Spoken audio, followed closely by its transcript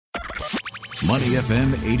Money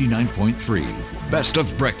FM 89.3. Best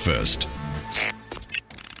of breakfast.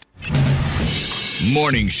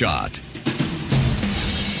 Morning Shot.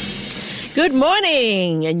 Good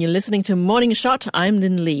morning, and you're listening to Morning Shot. I'm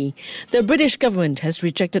Lynn Lee. The British government has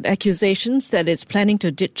rejected accusations that it's planning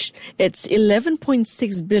to ditch its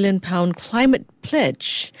 £11.6 billion climate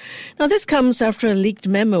pledge. Now, this comes after a leaked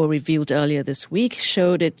memo revealed earlier this week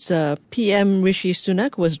showed its PM Rishi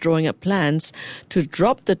Sunak was drawing up plans to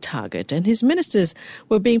drop the target, and his ministers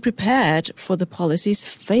were being prepared for the policy's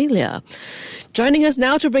failure. Joining us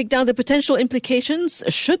now to break down the potential implications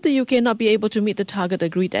should the UK not be able to meet the target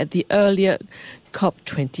agreed at the earlier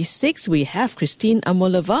COP26, we have Christine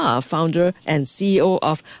Amollavar, founder and CEO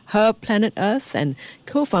of Her Planet Earth and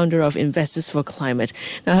co-founder of Investors for Climate.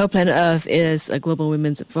 Now, Her Planet Earth is a global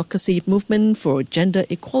women's advocacy movement for gender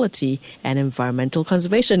equality and environmental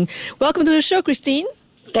conservation. Welcome to the show, Christine.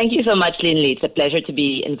 Thank you so much, Lynn Lee. It's a pleasure to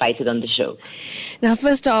be invited on the show. Now,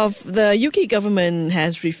 first off, the UK government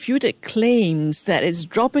has refuted claims that it's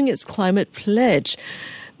dropping its climate pledge.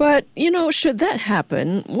 But, should that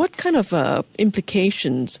happen, what kind of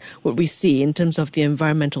implications would we see in terms of the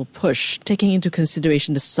environmental push, taking into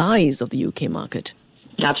consideration the size of the UK market?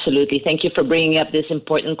 Absolutely. Thank you for bringing up this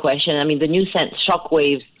important question. I mean, the news sent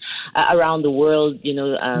shockwaves around the world.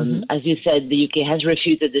 As you said, the UK has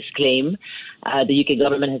refuted this claim. The UK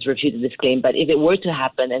government has refuted this claim. But if it were to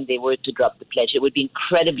happen and they were to drop the pledge, it would be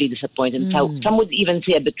incredibly disappointing. Some would even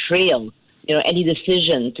say a betrayal. Any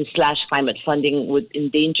decision to slash climate funding would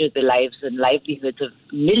endanger the lives and livelihoods of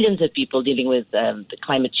millions of people dealing with the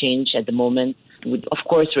climate change at the moment. Would, of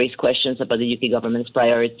course, raise questions about the UK government's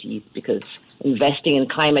priorities, because investing in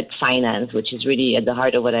climate finance, which is really at the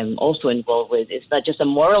heart of what I'm also involved with, is not just a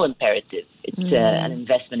moral imperative. It's an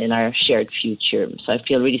investment in our shared future. So I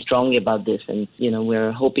feel really strongly about this, and,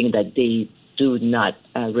 we're hoping that they do not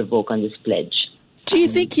revoke on this pledge. Do you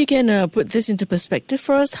think you can put this into perspective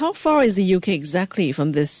for us? How far is the UK exactly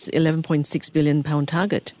from this £11.6 billion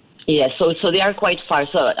target? Yeah, so they are quite far.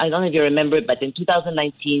 So I don't know if you remember, but in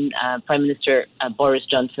 2019, Prime Minister Boris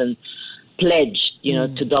Johnson pledged,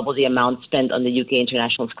 to double the amount spent on the UK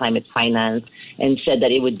International's climate finance, and said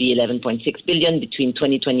that it would be 11.6 billion between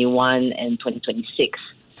 2021 and 2026.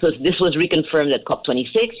 So this was reconfirmed at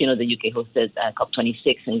COP26. The UK hosted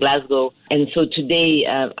COP26 in Glasgow. And so today,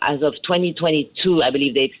 as of 2022, I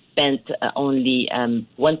believe they've spent only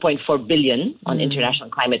 1.4 billion on international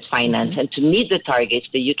climate finance. And to meet the targets,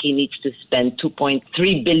 the UK needs to spend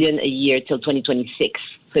 2.3 billion a year till 2026.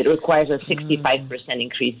 So it requires a 65%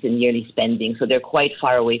 increase in yearly spending. So they're quite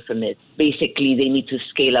far away from it. Basically, they need to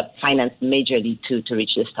scale up finance majorly to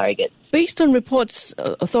reach this target. Based on reports,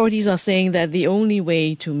 authorities are saying that the only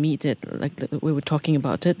way to meet it, like we were talking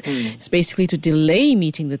about it, is basically to delay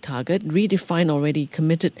meeting the target, redefine already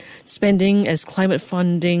committed spending as climate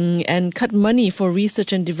funding, and cut money for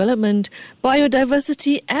research and development,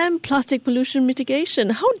 biodiversity, and plastic pollution mitigation.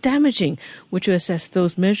 How damaging would you assess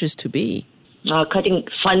those measures to be? Cutting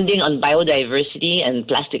funding on biodiversity and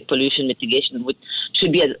plastic pollution mitigation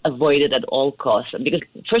should be avoided at all costs. Because,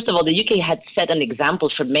 first of all, the UK had set an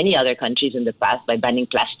example for many other countries in the past by banning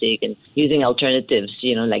plastic and using alternatives,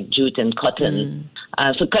 like jute and cotton.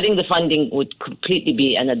 So cutting the funding would completely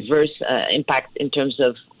be an adverse impact in terms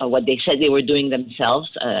of what they said they were doing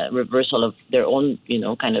themselves, reversal of their own,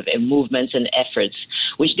 kind of movements and efforts,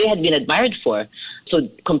 which they had been admired for. So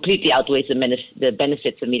completely outweighs the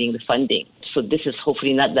benefits of meeting the funding. So this is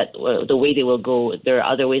hopefully not the way they will go. There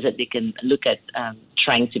are other ways that they can look at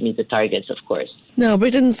trying to meet the targets, of course. Now,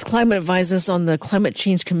 Britain's climate advisors on the Climate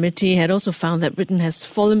Change Committee had also found that Britain has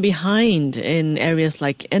fallen behind in areas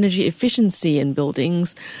like energy efficiency in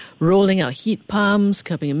buildings, rolling out heat pumps,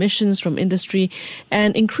 curbing emissions from industry,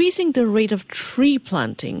 and increasing the rate of tree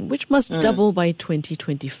planting, which must double by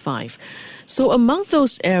 2025. So among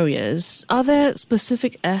those areas, are there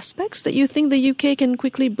specific aspects that you think the UK can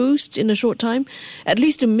quickly boost in a short time, at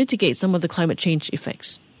least to mitigate some of the climate change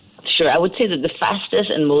effects? Sure. I would say that the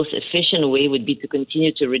fastest and most efficient way would be to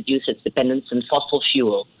continue to reduce its dependence on fossil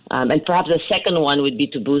fuel. And perhaps the second one would be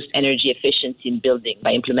to boost energy efficiency in building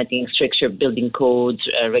by implementing stricter building codes,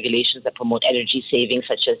 regulations that promote energy savings,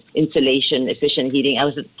 such as insulation, efficient heating. I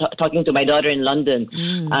was talking to my daughter in London.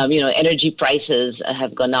 Energy prices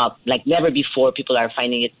have gone up like never before. People are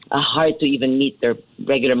finding it hard to even meet their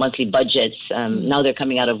regular monthly budgets. Now they're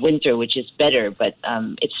coming out of winter, which is better, but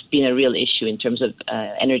it's been a real issue in terms of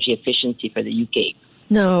energy efficiency for the UK.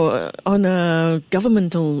 Now, on a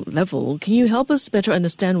governmental level, can you help us better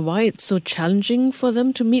understand why it's so challenging for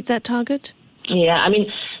them to meet that target? Yeah, I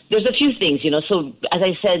mean, There's a few things, So as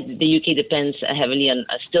I said, the UK depends heavily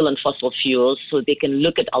still on fossil fuels, so they can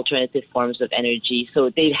look at alternative forms of energy. So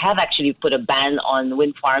they have actually put a ban on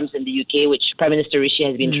wind farms in the UK, which Prime Minister Rishi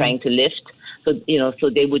has been trying to lift. So,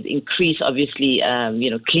 so they would increase, obviously,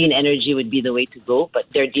 clean energy would be the way to go, but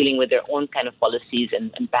they're dealing with their own kind of policies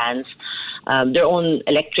and bans. Their own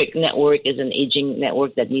electric network is an aging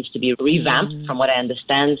network that needs to be revamped, from what I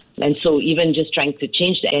understand. And so even just trying to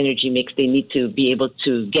change the energy mix, they need to be able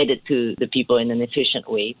to get it to the people in an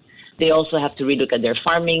efficient way. They also have to relook at their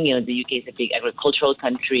farming. The UK is a big agricultural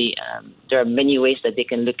country. There are many ways that they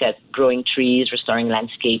can look at growing trees, restoring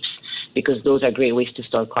landscapes, because those are great ways to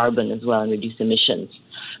store carbon as well and reduce emissions.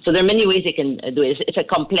 So there are many ways they can do it. It's a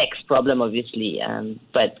complex problem, obviously,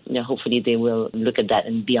 but hopefully they will look at that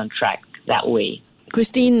and be on track that way.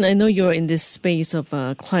 Christine, I know you're in this space of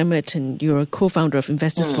climate and you're a co-founder of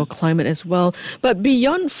Investors for Climate as well. But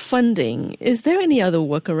beyond funding, is there any other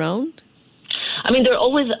workaround? I mean, there are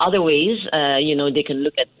always other ways. They can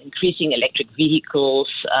look at increasing electric vehicles,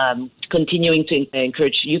 continuing to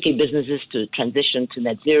encourage UK businesses to transition to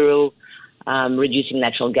net zero, reducing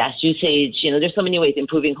natural gas usage. There's so many ways,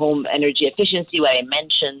 improving home energy efficiency, what I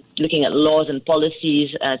mentioned, looking at laws and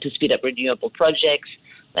policies to speed up renewable projects.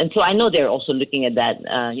 And so I know they're also looking at that,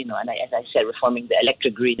 and as I said, reforming the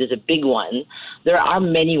electric grid is a big one. There are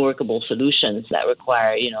many workable solutions that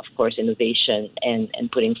require, of course, innovation and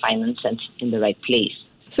putting finance in the right place.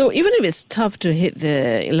 So even if it's tough to hit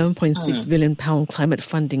the £11.6 billion climate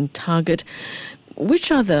funding target, which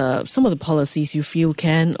are some of the policies you feel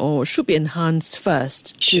can or should be enhanced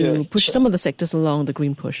first to push some of the sectors along the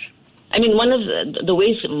green push? I mean, one of the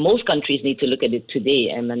ways most countries need to look at it today,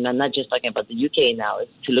 and I'm not just talking about the UK now, is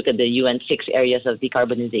to look at the UN 6 areas of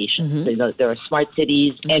decarbonization. So, there are smart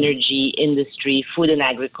cities, energy, industry, food and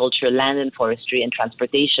agriculture, land and forestry, and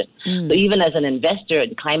transportation. So even as an investor,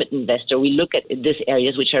 a climate investor, we look at these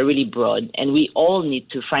areas which are really broad, and we all need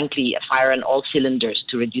to, frankly, fire on all cylinders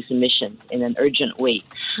to reduce emissions in an urgent way.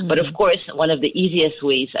 But of course, one of the easiest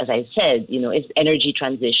ways, as I said, is energy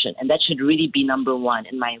transition, and that should really be number one,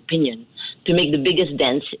 in my opinion, to make the biggest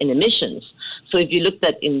dents in emissions. So if you looked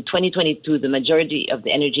at in 2022, the majority of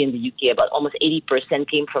the energy in the UK, about almost 80%,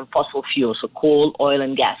 came from fossil fuels, so coal, oil,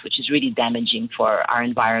 and gas, which is really damaging for our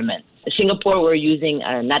environment. Singapore, we're using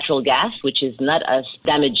natural gas, which is not as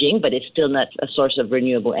damaging, but it's still not a source of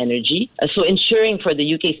renewable energy. So ensuring for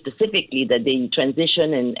the UK specifically that they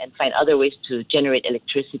transition and find other ways to generate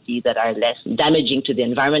electricity that are less damaging to the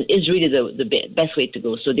environment is really the best way to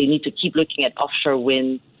go. So they need to keep looking at offshore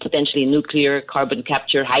wind, potentially nuclear, carbon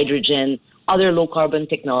capture, hydrogen, other low-carbon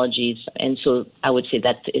technologies. And so I would say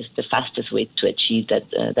that is the fastest way to achieve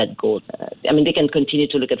that goal. They can continue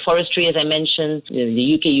to look at forestry, as I mentioned.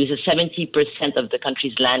 The UK uses 70% of the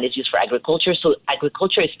country's land is used for agriculture. So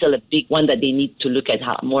agriculture is still a big one that they need to look at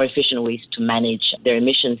how more efficient ways to manage their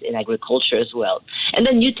emissions in agriculture as well. And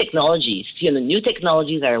then new technologies. New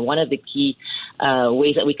technologies are one of the key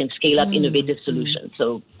ways that we can scale up innovative solutions.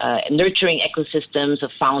 So nurturing ecosystems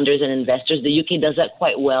of founders and investors. The UK does that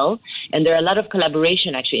quite well. And there are a lot of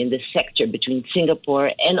collaboration actually in this sector between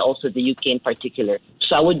Singapore and also the UK in particular.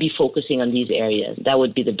 So I would be focusing on these areas. That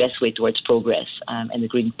would be the best way towards progress and the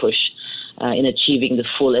green push in achieving the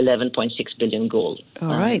full 11.6 billion goal.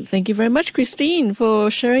 All right. Thank you very much, Christine, for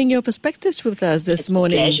sharing your perspectives with us this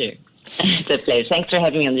morning. Pleasure. It's a pleasure. Thanks for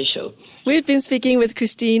having me on the show. We've been speaking with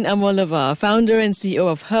Christine Amollavar, founder and CEO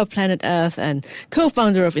of Her Planet Earth and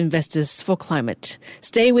co-founder of Investors for Climate.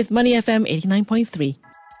 Stay with Money FM 89.3.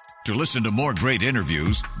 To listen to more great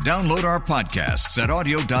interviews, download our podcasts at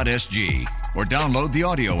audio.sg or download the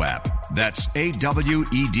audio app. That's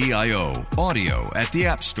AWEDIO, audio at the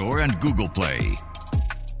App Store and Google Play.